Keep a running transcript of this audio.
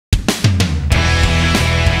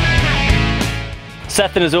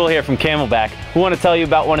Seth and Azul here from CamelBak. We want to tell you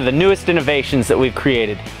about one of the newest innovations that we've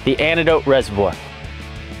created, the Antidote reservoir.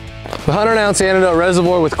 The 100-ounce Antidote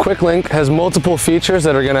reservoir with Quick Link has multiple features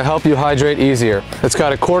that are going to help you hydrate easier. It's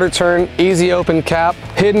got a quarter turn, easy open cap,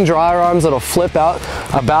 hidden dryer arms that'll flip out,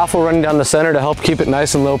 a baffle running down the center to help keep it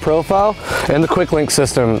nice and low profile, and the Quick Link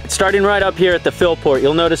system. Starting right up here at the fill port,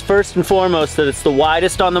 you'll notice first and foremost that it's the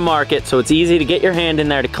widest on the market, so it's easy to get your hand in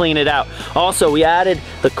there to clean it out. Also, we added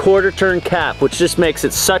the quarter turn cap, which just makes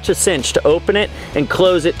it such a cinch to open it and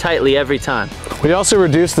close it tightly every time. We also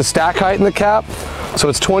reduced the stack height in the cap, so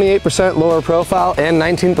it's 28% lower profile and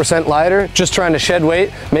 19% lighter, just trying to shed weight,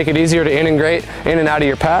 make it easier to integrate in and out of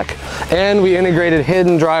your pack. And we integrated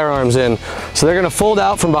hidden dryer arms in. So they're gonna fold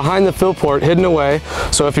out from behind the fill port, hidden away.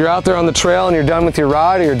 So if you're out there on the trail and you're done with your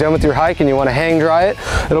ride or you're done with your hike and you wanna hang dry it,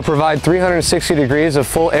 it'll provide 360 degrees of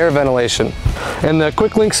full air ventilation. In the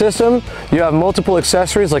Quick Link system, you have multiple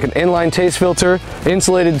accessories like an inline taste filter,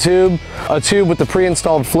 insulated tube, a tube with the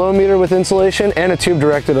pre-installed flow meter with insulation, and a tube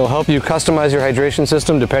director that'll help you customize your hydration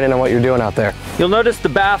system depending on what you're doing out there. You'll notice the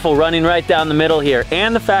baffle running right down the middle here,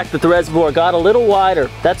 and the fact that the reservoir got a little wider.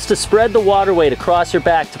 That's to spread the water weight across your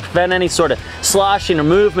back to prevent any sort of sloshing or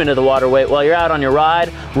movement of the water weight while you're out on your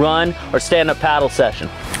ride, run, or stand-up paddle session.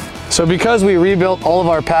 So because we rebuilt all of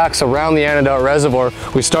our packs around the Antidote reservoir,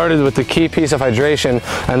 we started with the key piece of hydration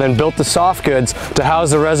and then built the soft goods to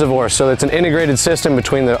house the reservoir, so it's an integrated system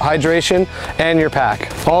between the hydration and your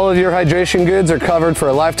pack. All of your hydration goods are covered for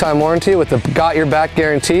a lifetime warranty with the Got Your Back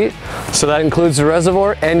guarantee, so that includes the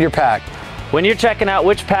reservoir and your pack. When you're checking out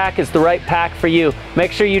which pack is the right pack for you,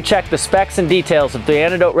 make sure you check the specs and details of the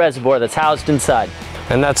Antidote reservoir that's housed inside.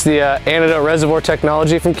 And that's the Antidote reservoir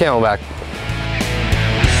technology from CamelBak.